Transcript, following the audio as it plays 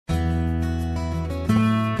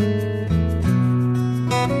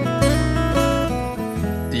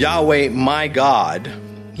Yahweh, my God,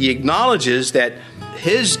 he acknowledges that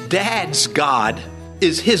his dad's God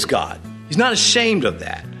is his God. He's not ashamed of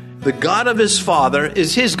that. The God of his father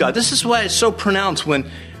is his God. This is why it's so pronounced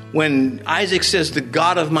when Isaac says, the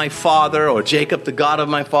God of my father, or Jacob, the God of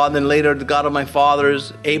my father, and later the God of my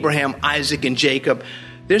fathers, Abraham, Isaac, and Jacob.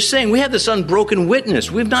 They're saying we have this unbroken witness.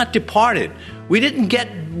 We've not departed. We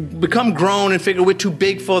didn't become grown and figure we're too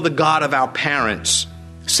big for the God of our parents.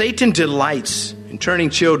 Satan delights in turning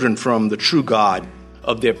children from the true God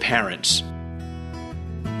of their parents.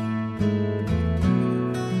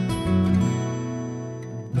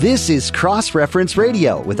 This is Cross-Reference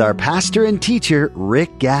Radio with our pastor and teacher,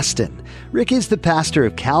 Rick Gaston. Rick is the pastor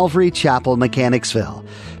of Calvary Chapel, Mechanicsville.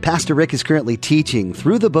 Pastor Rick is currently teaching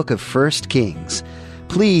through the book of 1 Kings.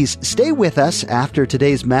 Please stay with us after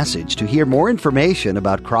today's message to hear more information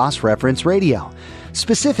about Cross-Reference Radio,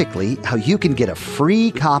 specifically how you can get a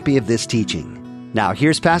free copy of this teaching. Now,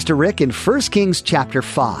 here's Pastor Rick in 1 Kings chapter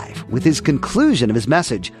 5 with his conclusion of his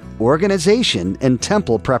message, Organization and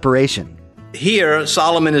Temple Preparation. Here,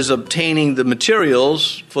 Solomon is obtaining the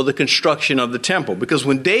materials for the construction of the temple, because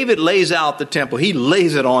when David lays out the temple, he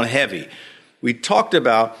lays it on heavy. We talked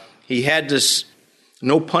about he had this,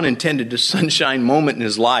 no pun intended, this sunshine moment in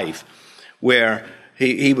his life where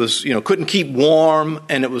he was, couldn't keep warm,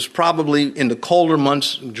 and it was probably in the colder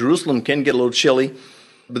months. Jerusalem can get a little chilly,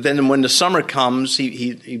 but then when the summer comes,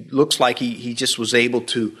 he looks like he just was able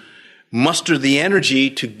to muster the energy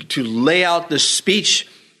to lay out this speech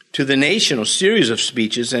to the nation, or series of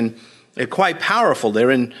speeches, and they're quite powerful.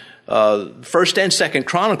 They're in 1st and 2nd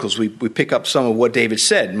Chronicles. We pick up some of what David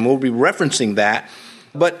said, and we'll be referencing that.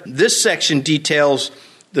 But this section details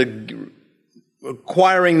the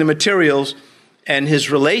acquiring the materials and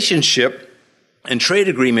his relationship and trade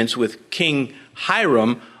agreements with King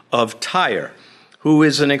Hiram of Tyre, who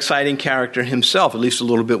is an exciting character himself. At least a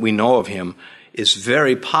little bit we know of him is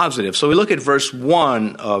very positive. So we look at verse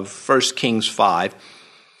 1 of 1 Kings 5.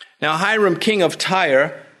 Now Hiram, king of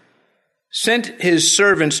Tyre, sent his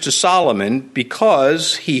servants to Solomon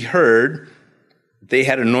because he heard they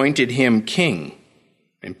had anointed him king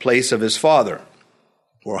in place of his father.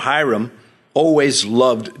 For Hiram always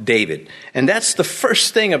loved David. And that's the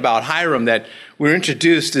first thing about Hiram that we're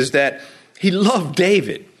introduced, is that he loved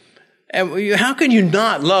David. And how can you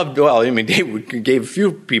not love, David gave a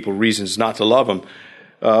few people reasons not to love him.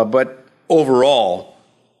 But overall,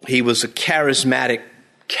 he was a charismatic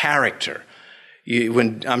character.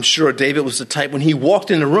 I'm sure David was the type, when he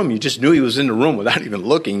walked in the room, you just knew he was in the room without even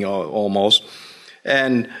looking, almost.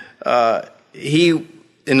 And in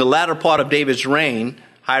the latter part of David's reign,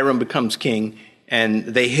 Hiram becomes king, and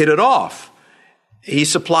they hit it off. He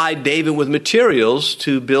supplied David with materials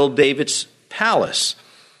to build David's palace,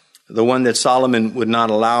 the one that Solomon would not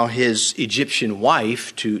allow his Egyptian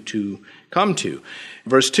wife to come to.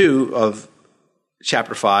 Verse 2 of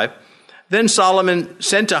chapter 5. Then Solomon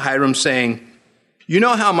sent to Hiram, saying, you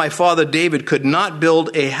know how my father David could not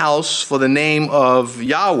build a house for the name of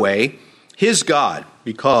Yahweh, his God,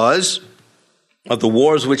 because of the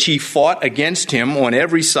wars which he fought against him on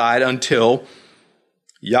every side, until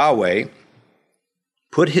Yahweh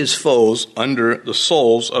put his foes under the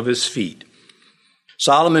soles of his feet.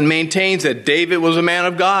 Solomon maintains that David was a man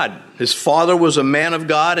of God. His father was a man of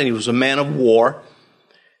God, and he was a man of war,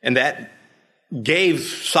 and that gave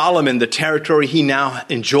Solomon the territory he now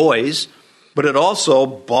enjoys, but it also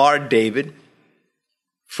barred David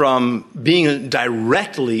from being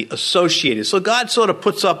directly associated. So God sort of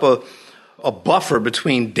puts up a buffer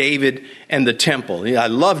between David and the temple. I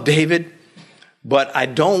love David, but I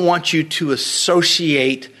don't want you to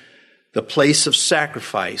associate the place of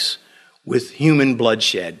sacrifice with human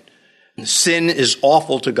bloodshed. Sin is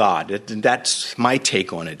awful to God. That's my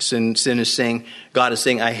take on it. Sin is saying, God is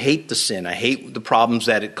saying, I hate the sin. I hate the problems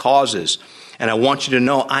that it causes. And I want you to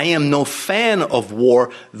know I am no fan of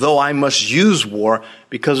war, though I must use war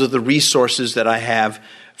because of the resources that I have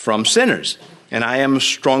from sinners. And I am a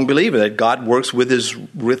strong believer that God works with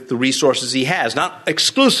the resources he has, not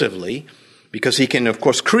exclusively, because he can, of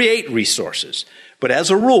course, create resources. But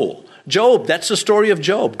as a rule, Job, that's the story of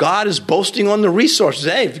Job. God is boasting on the resources.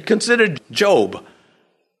 Hey, have you considered Job?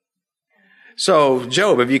 So,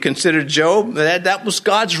 Job, have you considered Job? That was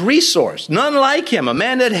God's resource. None like him, a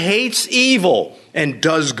man that hates evil and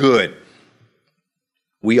does good.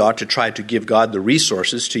 We ought to try to give God the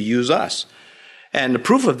resources to use us. And the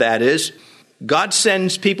proof of that is God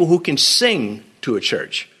sends people who can sing to a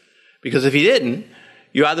church. Because if he didn't,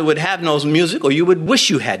 you either would have no music or you would wish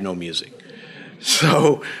you had no music.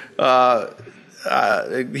 So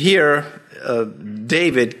here,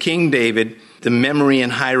 King David, the memory in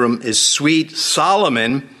Hiram is sweet.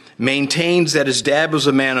 Solomon maintains that his dad was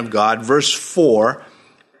a man of God. Verse 4,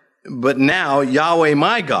 but now Yahweh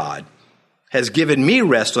my God has given me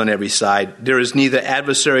rest on every side. There is neither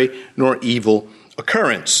adversary nor evil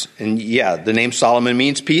occurrence. And yeah, the name Solomon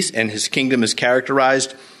means peace, and his kingdom is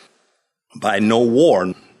characterized by no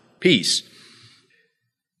war, peace.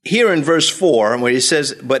 Here in verse 4, where he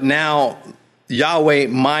says, but now Yahweh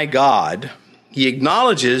my God, he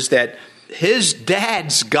acknowledges that his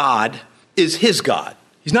dad's God is his God.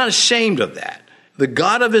 He's not ashamed of that. The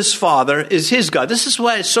God of his father is his God. This is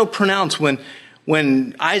why it's so pronounced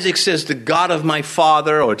when Isaac says, the God of my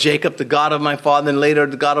father, or Jacob, the God of my father, and later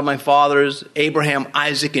the God of my fathers, Abraham,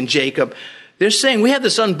 Isaac, and Jacob. They're saying we have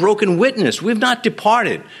this unbroken witness. We've not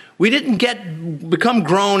departed. We didn't become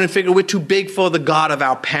grown and figure we're too big for the God of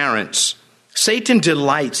our parents. Satan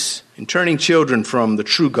delights in turning children from the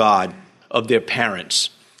true God of their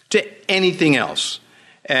parents to anything else.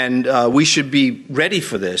 And we should be ready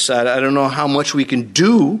for this. I don't know how much we can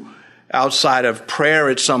do outside of prayer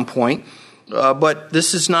at some point. But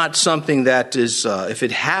this is not something that is, if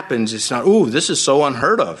it happens, it's not, this is so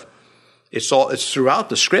unheard of. It's throughout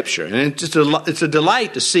the scripture. And it's a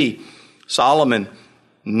delight to see Solomon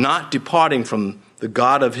not departing from the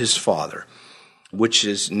God of his father, which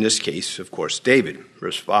is, in this case, of course, David.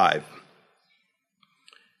 Verse 5.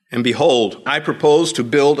 And behold, I propose to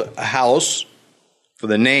build a house for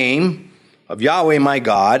the name of Yahweh my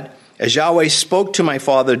God, as Yahweh spoke to my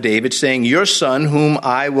father David, saying, your son, whom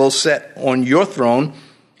I will set on your throne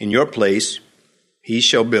in your place, he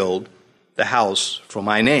shall build the house for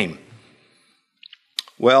my name.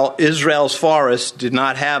 Well, Israel's forest did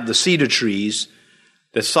not have the cedar trees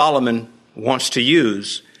that Solomon wants to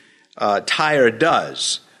use. Tyre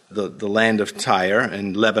does, the land of Tyre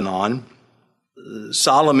and Lebanon.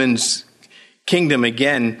 Solomon's kingdom,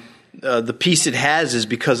 again, the peace it has is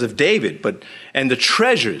because of David, and the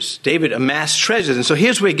treasures. David amassed treasures. And so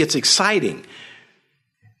here's where it gets exciting.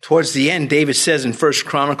 Towards the end, David says in 1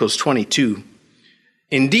 Chronicles 22,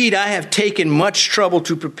 indeed, I have taken much trouble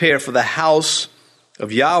to prepare for the house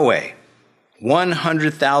of Yahweh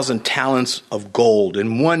 100,000 talents of gold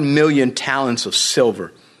and 1,000,000 talents of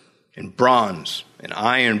silver and bronze and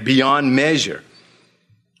iron beyond measure.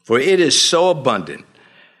 For it is so abundant.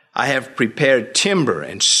 I have prepared timber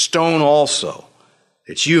and stone also,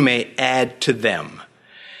 that you may add to them.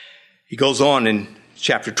 He goes on in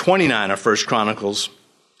chapter 29 of 1 Chronicles.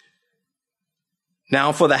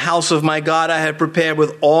 Now for the house of my God I have prepared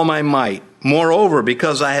with all my might. Moreover,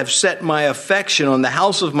 because I have set my affection on the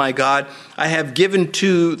house of my God, I have given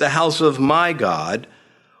to the house of my God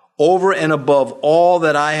over and above all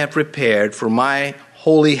that I have prepared for my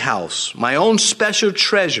holy house, my own special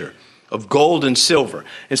treasure of gold and silver.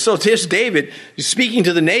 And so here's David speaking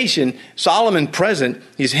to the nation, Solomon present.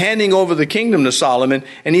 He's handing over the kingdom to Solomon,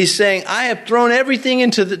 and he's saying, I have thrown everything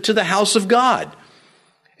into the house of God.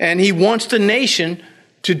 And he wants the nation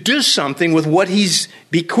to do something with what he's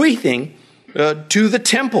bequeathing to the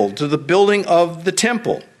temple, to the building of the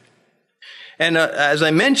temple. And as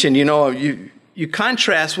I mentioned, you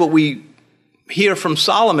contrast what we hear from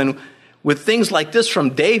Solomon with things like this from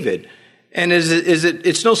David. And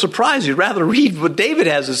it's no surprise you'd rather read what David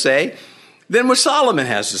has to say than what Solomon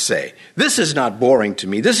has to say. This is not boring to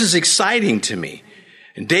me. This is exciting to me.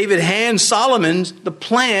 And David hands Solomon the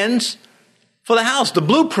plans for the house, the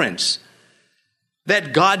blueprints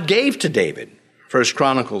that God gave to David. 1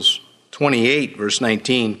 Chronicles 28, verse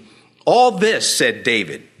 19. All this, said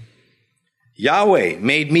David, Yahweh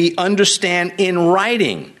made me understand in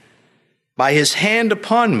writing by his hand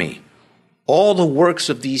upon me all the works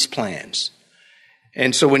of these plans.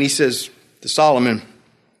 And so when he says to Solomon,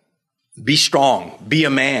 be strong, be a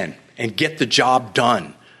man, and get the job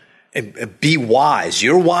done, and be wise.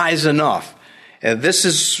 You're wise enough. And this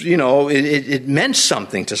is, it meant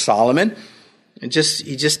something to Solomon. He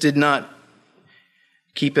just did not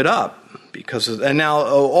keep it up. And now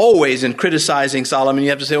always in criticizing Solomon, you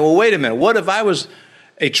have to say, well, wait a minute. What if I was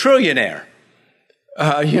a trillionaire?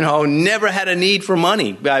 Never had a need for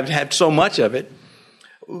money. I've had so much of it.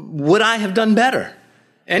 Would I have done better?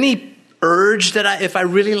 Any urge that if I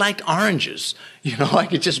really liked oranges, I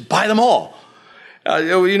could just buy them all.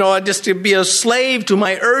 Just to be a slave to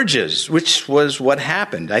my urges, which was what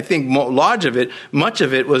happened. I think much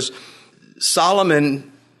of it was Solomon.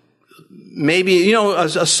 Maybe,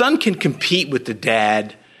 a son can compete with the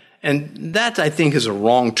dad, and that, I think, is a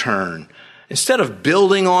wrong turn. Instead of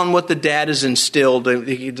building on what the dad has instilled,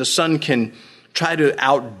 the son can try to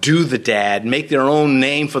outdo the dad, make their own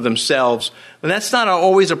name for themselves. And that's not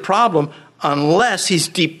always a problem unless he's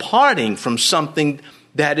departing from something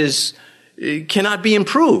that is cannot be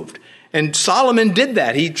improved. And Solomon did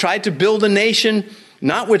that. He tried to build a nation,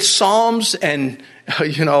 not with Psalms and,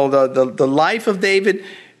 the life of David,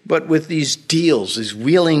 but with these deals, these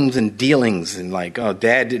wheelings and dealings, and like, oh,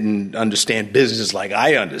 Dad didn't understand business like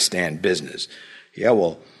I understand business. Yeah,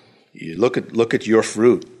 well, you look at your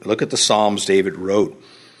fruit. Look at the Psalms David wrote.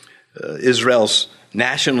 Israel's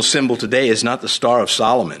national symbol today is not the Star of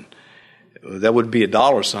Solomon. That would be a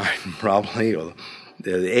dollar sign, probably, or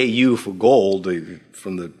the AU for gold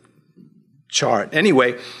from the chart.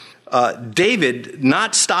 Anyway, David,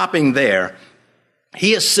 not stopping there,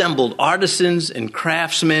 he assembled artisans and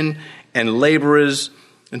craftsmen and laborers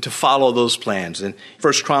and to follow those plans. In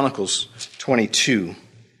 1 Chronicles 22,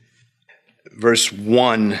 verse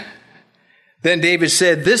 1, then David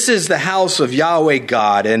said, "This is the house of Yahweh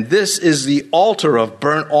God, and this is the altar of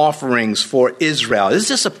burnt offerings for Israel." There's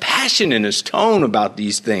just a passion in his tone about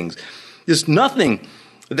these things. There's nothing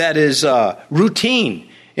that is routine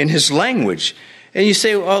in his language. And you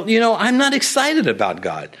say, well, I'm not excited about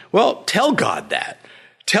God. Well, tell God that.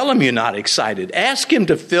 Tell him you're not excited. Ask him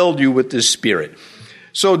to fill you with his Spirit.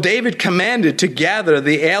 So David commanded to gather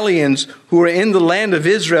the aliens who were in the land of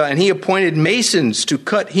Israel, and he appointed masons to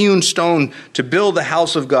cut hewn stone to build the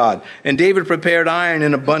house of God. And David prepared iron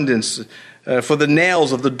in abundance for the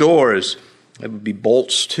nails of the doors. That would be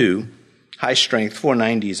bolts too. High strength,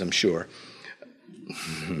 490s, I'm sure.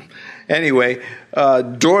 Anyway,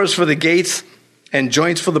 doors for the gates and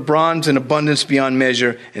joints for the bronze in abundance beyond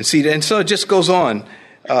measure, and cedar. And so it just goes on.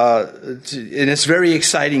 And it's very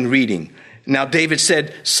exciting reading. Now David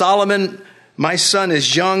said, "Solomon, my son,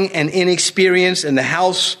 is young and inexperienced, and the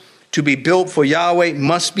house to be built for Yahweh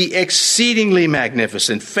must be exceedingly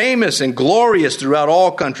magnificent, famous and glorious throughout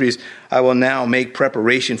all countries. I will now make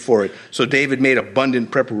preparation for it." So David made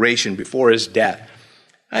abundant preparation before his death.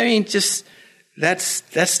 I mean, just that's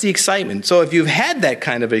the excitement. So if you've had that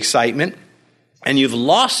kind of excitement and you've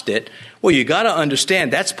lost it, well, you got to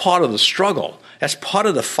understand that's part of the struggle. That's part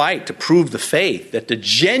of the fight to prove the faith, that the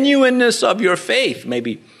genuineness of your faith may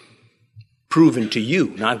be proven to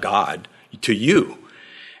you, not God, to you.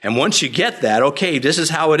 And once you get that, okay, this is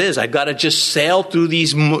how it is. I've got to just sail through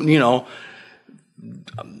these,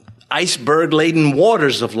 iceberg-laden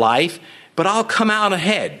waters of life, but I'll come out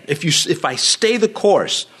ahead. If I stay the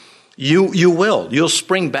course, you will. You'll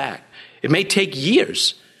spring back. It may take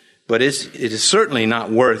years, but it is certainly not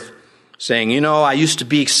worth saying, I used to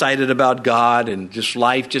be excited about God and just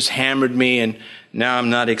life just hammered me and now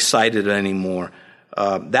I'm not excited anymore.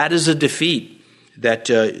 That is a defeat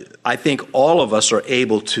that I think all of us are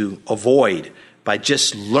able to avoid by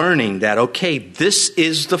just learning that, okay, this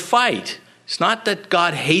is the fight. It's not that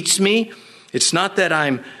God hates me. It's not that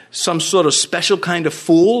I'm some sort of special kind of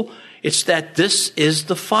fool. It's that this is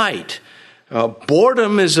the fight.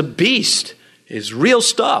 Boredom is a beast. It's real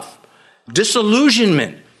stuff.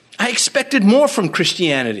 Disillusionment. I expected more from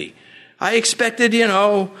Christianity. I expected,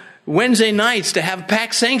 Wednesday nights to have a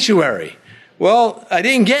packed sanctuary. Well, I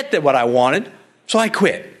didn't get what I wanted, so I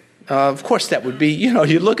quit. Of course, that would be,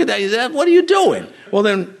 you look at that, you say, what are you doing? Well,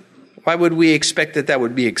 then, why would we expect that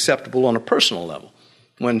would be acceptable on a personal level?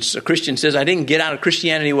 When a Christian says, I didn't get out of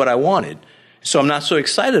Christianity what I wanted, so I'm not so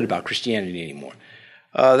excited about Christianity anymore.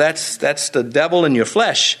 That's the devil in your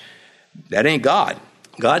flesh. That ain't God.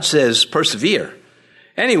 God says, persevere.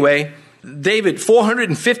 Anyway, David,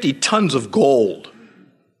 450 tons of gold.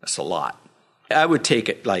 That's a lot. I would take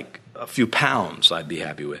it like a few pounds I'd be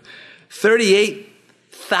happy with.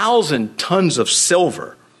 38,000 tons of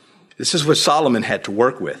silver. This is what Solomon had to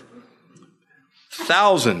work with.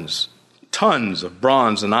 Thousands tons of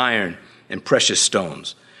bronze and iron and precious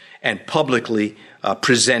stones, and publicly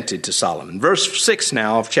presented to Solomon. Verse 6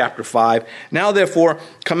 now of chapter 5. Now therefore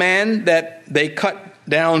command that they cut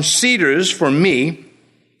down cedars for me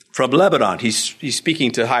from Lebanon. He's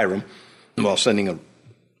speaking to Hiram while sending a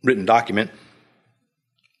written document.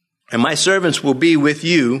 And my servants will be with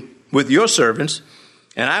you, with your servants,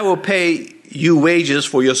 and I will pay you wages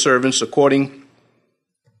for your servants according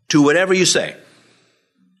to whatever you say.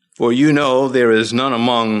 For there is none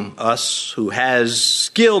among us who has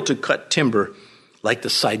skill to cut timber like the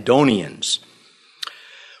Sidonians,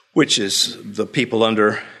 which is the people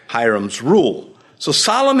under Hiram's rule. So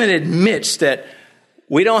Solomon admits that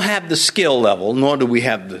we don't have the skill level, nor do we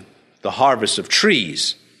have the harvest of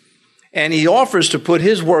trees. And he offers to put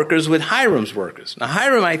his workers with Hiram's workers. Now,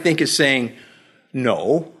 Hiram, I think, is saying,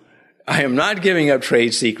 no, I am not giving up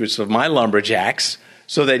trade secrets of my lumberjacks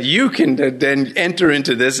so that you can then enter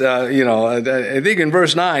into this. I think in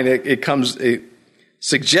verse 9, it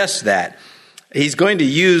suggests that. He's going to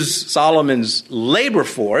use Solomon's labor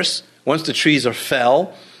force once the trees are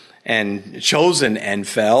felled and chosen and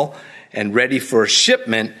fell and ready for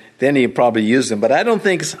shipment, then he'd probably use them. But I don't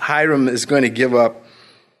think Hiram is going to give up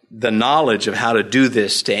the knowledge of how to do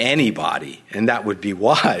this to anybody, and that would be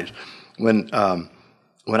wise. When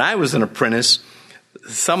I was an apprentice,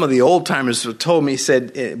 some of the old-timers told me,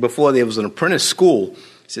 said, before there was an apprentice school,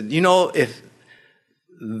 said, if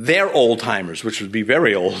they're old-timers, which would be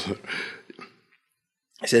very old,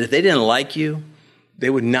 I said, if they didn't like you, they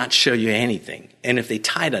would not show you anything. And if they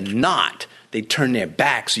tied a knot, they'd turn their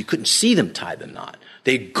back so you couldn't see them tie the knot.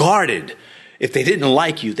 They guarded. If they didn't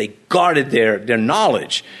like you, they guarded their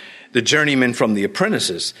knowledge, the journeymen from the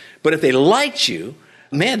apprentices. But if they liked you,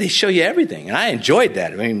 man, they show you everything. And I enjoyed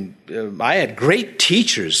that. I mean, I had great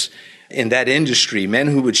teachers in that industry, men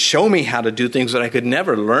who would show me how to do things that I could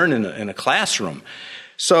never learn in a classroom.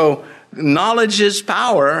 So knowledge is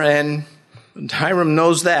power, and Hiram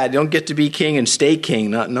knows that. You don't get to be king and stay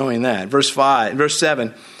king not knowing that. Verse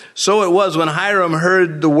 7. So it was when Hiram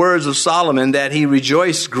heard the words of Solomon that he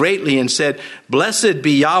rejoiced greatly and said, "Blessed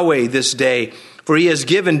be Yahweh this day, for he has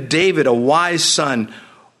given David a wise son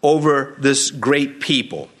over this great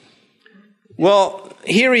people." Well,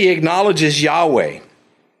 here he acknowledges Yahweh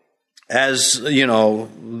as,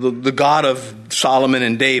 the God of Solomon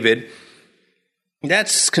and David.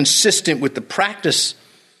 That's consistent with the practice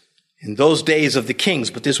in those days of the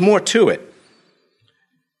kings, but there's more to it.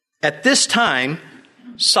 At this time,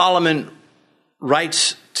 Solomon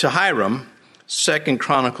writes to Hiram, 2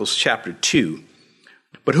 Chronicles chapter 2,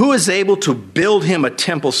 "But who is able to build him a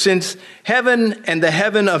temple, since heaven and the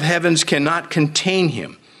heaven of heavens cannot contain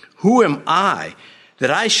him? Who am I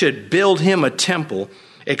that I should build him a temple,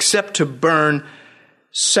 except to burn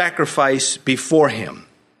sacrifice before him?"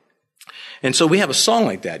 And so we have a song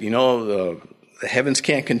like that, the heavens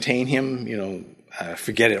can't contain him, I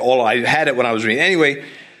forget it all. I had it when I was reading. Anyway,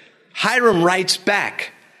 Hiram writes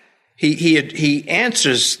back. He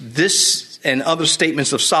answers this and other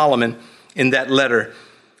statements of Solomon in that letter.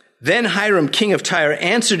 "Then Hiram, king of Tyre,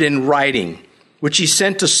 answered in writing, which he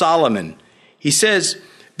sent to Solomon. He says,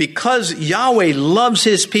 'Because Yahweh loves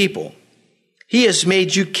his people, he has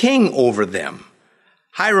made you king over them.'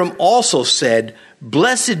 Hiram also said,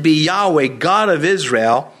 'Blessed be Yahweh, God of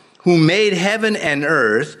Israel, who made heaven and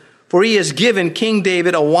earth, for he has given King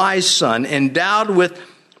David a wise son, endowed with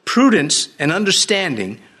prudence and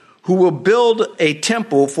understanding, who will build a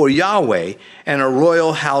temple for Yahweh and a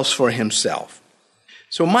royal house for himself.'"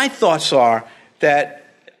 So my thoughts are that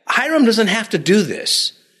Hiram doesn't have to do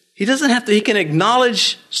this. He can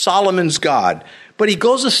acknowledge Solomon's God, but he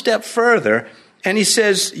goes a step further and he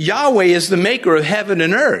says, Yahweh is the maker of heaven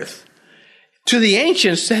and earth. To the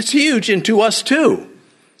ancients, that's huge, and to us too.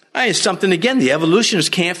 It's something, again, the evolutionists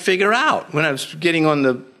can't figure out. When I was getting on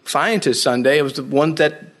the scientist Sunday, it was the ones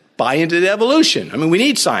that buy into the evolution. We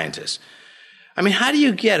need scientists. How do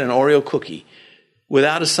you get an Oreo cookie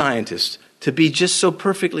without a scientist to be just so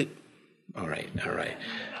perfectly... All right.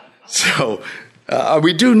 So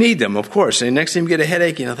we do need them, of course. And next time you get a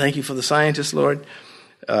headache, thank you for the scientists, Lord.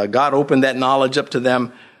 God opened that knowledge up to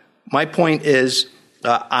them. My point is,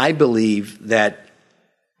 I believe that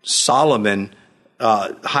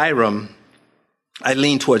Hiram, I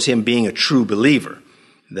lean towards him being a true believer.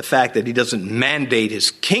 The fact that he doesn't mandate his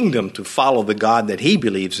kingdom to follow the God that he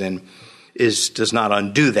believes in does not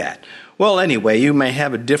undo that. Well, anyway, you may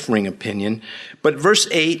have a differing opinion. But verse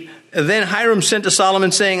 8, "Then Hiram sent to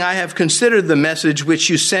Solomon, saying, 'I have considered the message which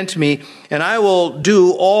you sent me, and I will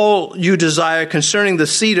do all you desire concerning the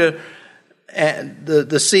cedar and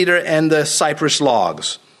the cedar and the cypress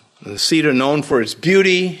logs.'" The cedar known for its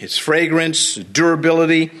beauty, its fragrance,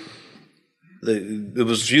 durability. It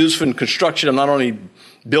was used for construction of not only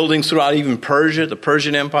buildings throughout even Persia, the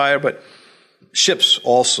Persian Empire, but ships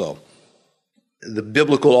also. The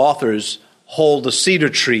biblical authors hold the cedar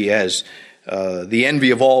tree as the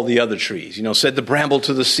envy of all the other trees. Said the bramble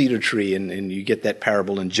to the cedar tree, and you get that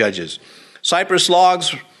parable in Judges. Cypress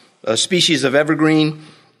logs, a species of evergreen,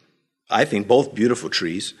 I think both beautiful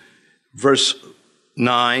trees. Verse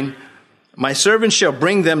 9, "My servants shall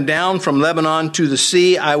bring them down from Lebanon to the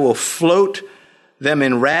sea. I will float them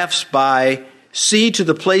in rafts by sea to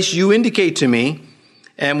the place you indicate to me,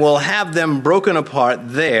 and will have them broken apart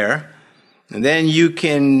there. And then you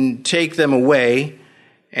can take them away,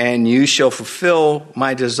 and you shall fulfill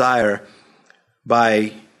my desire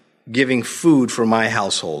by giving food for my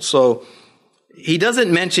household." So he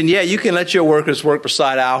doesn't mention, you can let your workers work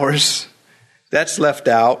beside ours. That's left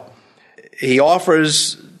out. He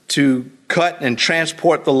offers to cut and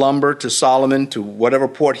transport the lumber to Solomon to whatever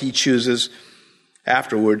port he chooses.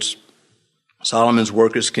 Afterwards, Solomon's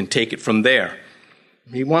workers can take it from there.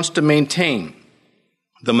 He wants to maintain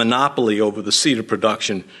the monopoly over the cedar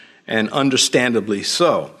production, and understandably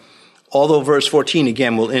so. Although verse 14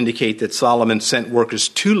 again will indicate that Solomon sent workers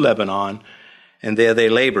to Lebanon, and there they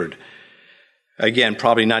labored. Again,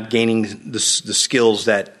 probably not gaining the skills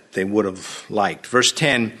that they would have liked. Verse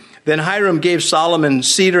 10, then Hiram gave Solomon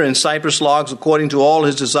cedar and cypress logs according to all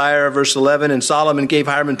his desire. Verse 11, and Solomon gave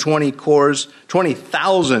Hiram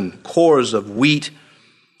 20,000 cores of wheat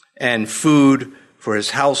and food for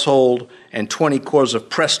his household, and 20 cores of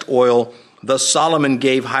pressed oil. Thus Solomon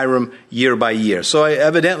gave Hiram year by year. So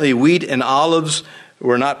evidently wheat and olives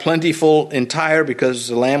were not plentiful in Tyre because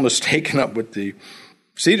the land was taken up with the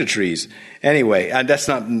cedar trees. Anyway, that's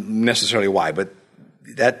not necessarily why, but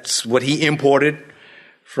that's what he imported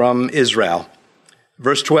from Israel.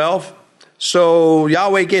 Verse 12, so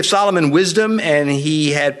Yahweh gave Solomon wisdom, and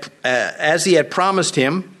he had, as he had promised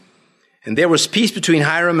him, and there was peace between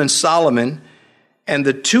Hiram and Solomon, and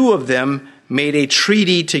the two of them made a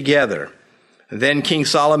treaty together. Then King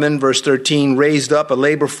Solomon, verse 13, raised up a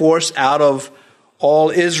labor force out of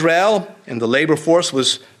all Israel, and the labor force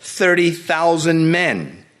was 30,000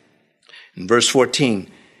 men. In verse 14,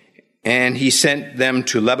 and he sent them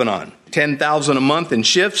to Lebanon, 10,000 a month in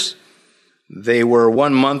shifts. They were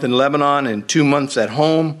 1 month in Lebanon and 2 months at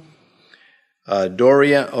home.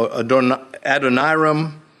 Adoniram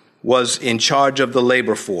was in charge of the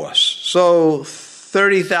labor force. So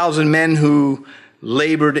 30,000 men who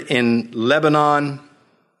labored in Lebanon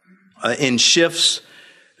in shifts,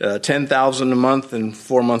 10,000 a month and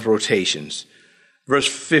 4-month rotations. Verse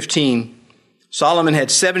 15, Solomon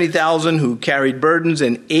had 70,000 who carried burdens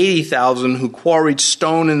and 80,000 who quarried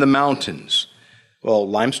stone in the mountains. Well,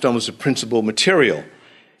 limestone was the principal material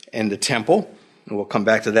in the temple, and we'll come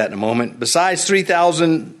back to that in a moment. Besides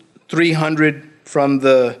 3,300 from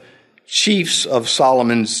the chiefs of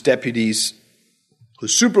Solomon's deputies who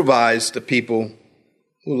supervised the people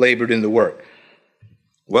who labored in the work.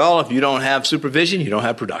 Well, if you don't have supervision, you don't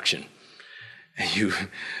have production. And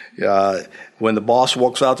when the boss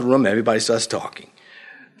walks out the room, everybody starts talking.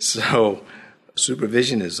 So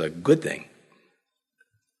supervision is a good thing.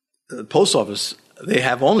 The post office, they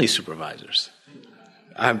have only supervisors.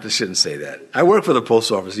 I shouldn't say that. I worked for the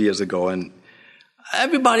post office years ago, and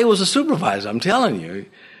everybody was a supervisor. I'm telling you,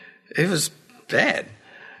 it was bad.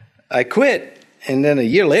 I quit. And then a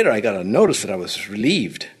year later, I got a notice that I was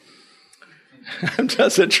relieved.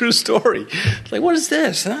 That's a true story. It's like, what is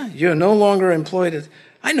this? Huh? You're no longer employed.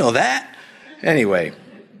 I know that. Anyway.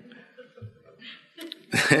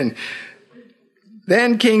 And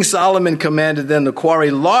then King Solomon commanded them to quarry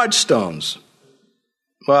large stones.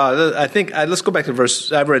 Well, let's go back to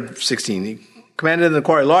verse, I read 16. He commanded them to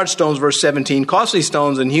quarry large stones, verse 17, costly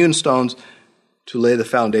stones and hewn stones to lay the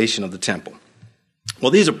foundation of the temple.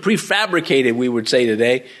 Well, these are prefabricated, we would say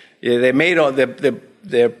today.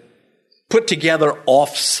 They're put together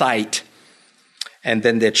off-site, and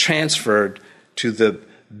then they're transferred to the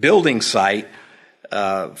building site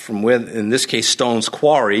from where, in this case, stones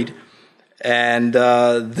quarried. And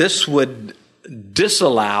this would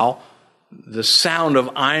disallow the sound of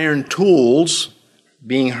iron tools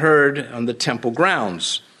being heard on the temple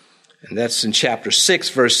grounds. And that's in chapter 6,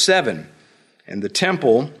 verse 7. And the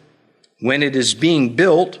temple, when it is being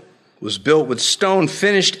built, was built with stone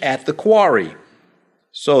finished at the quarry,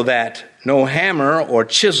 so that no hammer or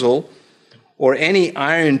chisel or any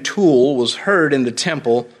iron tool was heard in the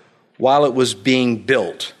temple while it was being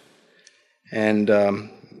built. And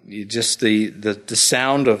just the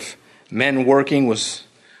sound of men working was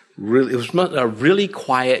a really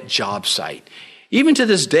quiet job site. Even to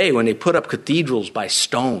this day, when they put up cathedrals by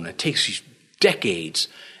stone, it takes decades,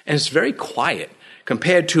 and it's very quiet.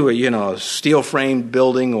 Compared to a steel framed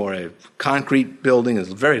building or a concrete building, is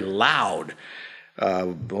very loud,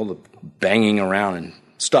 all the banging around and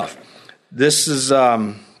stuff. This is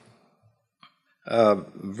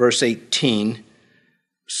verse 18.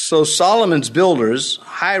 So Solomon's builders,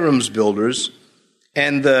 Hiram's builders,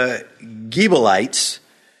 and the Gibeonites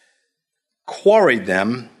quarried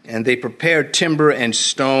them, and they prepared timber and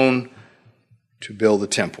stone to build the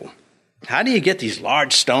temple. How do you get these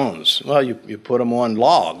large stones? Well, you put them on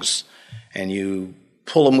logs, and you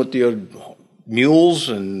pull them with your mules,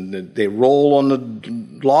 and they roll on the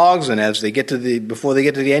logs, and before they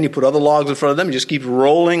get to the end, you put other logs in front of them, and just keep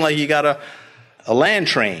rolling like you got a land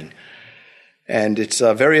train. And it's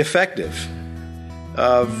very effective.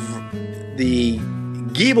 The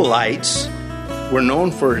Gibeonites were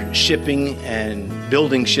known for shipping and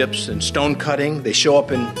building ships and stone cutting. They show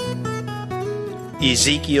up in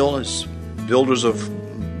Ezekiel as builders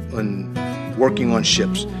and working on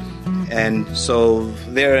ships. And so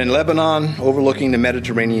they're in Lebanon overlooking the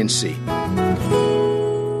Mediterranean Sea.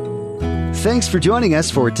 Thanks for joining us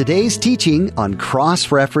for today's teaching on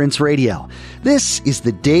Cross Reference Radio. This is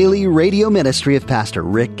the daily radio ministry of Pastor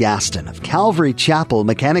Rick Gaston of Calvary Chapel,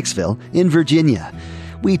 Mechanicsville in Virginia.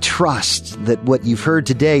 We trust that what you've heard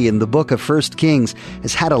today in the book of 1 Kings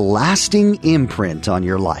has had a lasting imprint on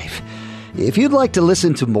your life. If you'd like to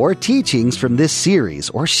listen to more teachings from this series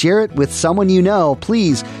or share it with someone you know,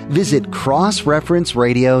 please visit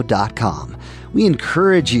crossreferenceradio.com. We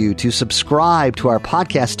encourage you to subscribe to our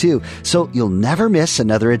podcast too, so you'll never miss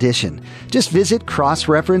another edition. Just visit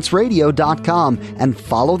crossreferenceradio.com and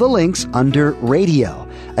follow the links under radio.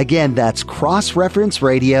 Again, that's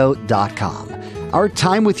crossreferenceradio.com. Our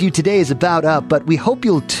time with you today is about up, but we hope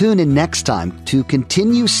you'll tune in next time to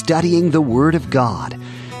continue studying the Word of God.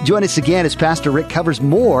 Join us again as Pastor Rick covers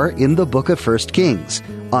more in the book of 1 Kings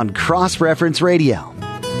on Cross Reference Radio.